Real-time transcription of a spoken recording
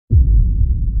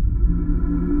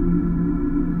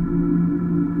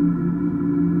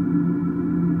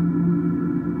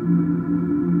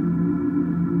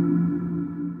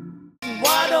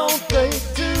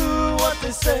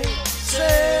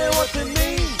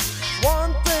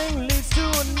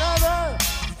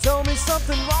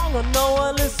I know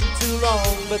I listened too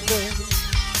long, but then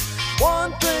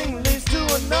one thing leads to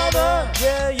another,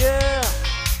 yeah, yeah.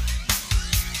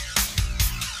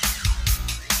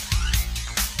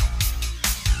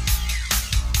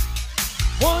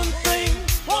 One thing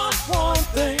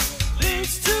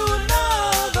leads to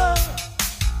another.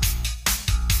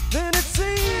 Then it's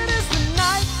seen as the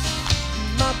night,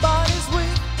 my body's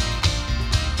weak,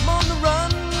 I'm on the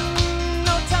run,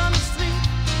 no time to sleep.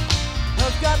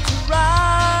 I've got to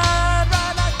ride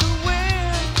like the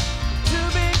wind to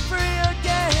be free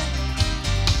again.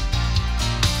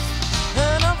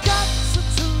 And I've got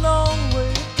such a long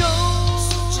way to go,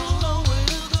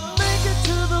 make it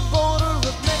to the border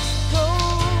of Mexico.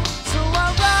 So I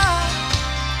ride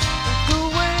like the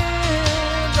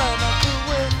wind,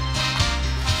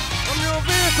 I'm your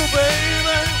vehicle,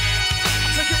 baby,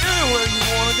 I'll take you anywhere you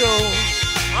wanna go.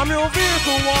 I'm your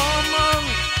vehicle, woman,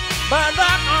 by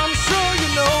that I'm sure you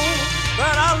know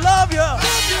that I love you, I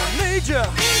need you, I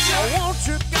want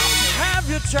you, got to have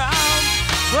your child.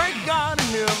 Great God in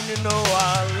heaven, you know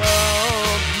I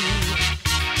love you.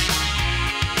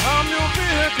 I'm your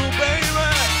vehicle,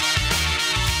 baby.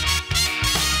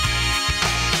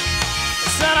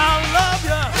 I said I love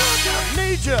you, I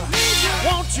need you, I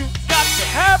want you, got to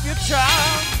have your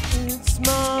child. It's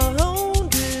my own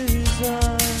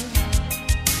desire,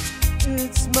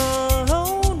 it's my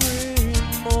own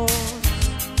remorse.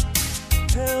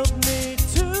 Help me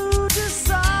to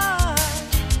decide,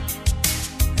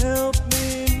 help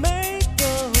me make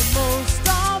the most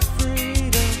of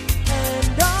freedom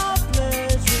and of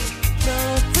pleasure.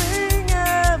 Nothing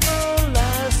ever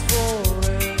lasts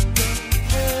forever.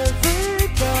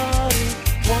 Everybody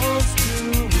wants to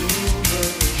rule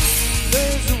us.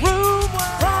 There's a room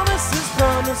where promises,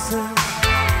 promises.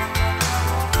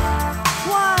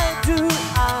 Why do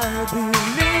I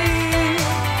believe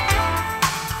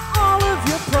all of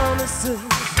your promises?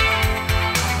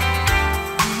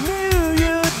 Knew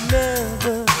you'd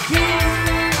never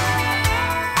keep.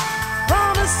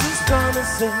 Promises,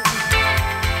 promises.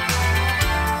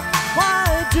 Why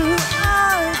do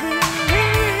I believe?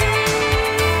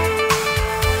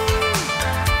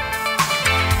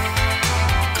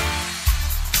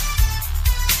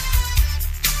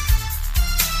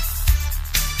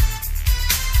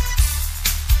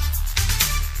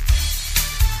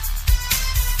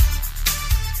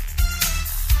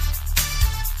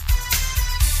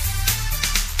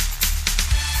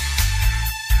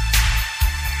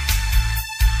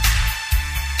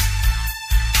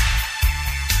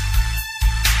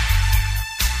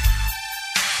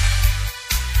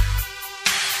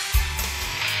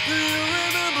 Do you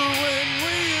remember when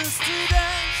we used to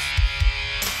dance?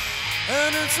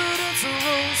 And incidents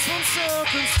arose from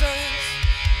circumstance.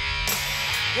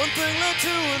 One thing led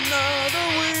to another,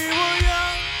 we were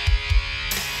young,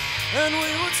 and we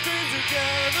would scream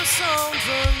together songs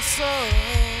unsung.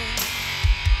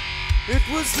 It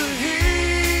was the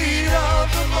heat of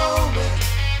the moment,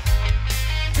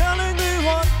 telling me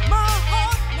what my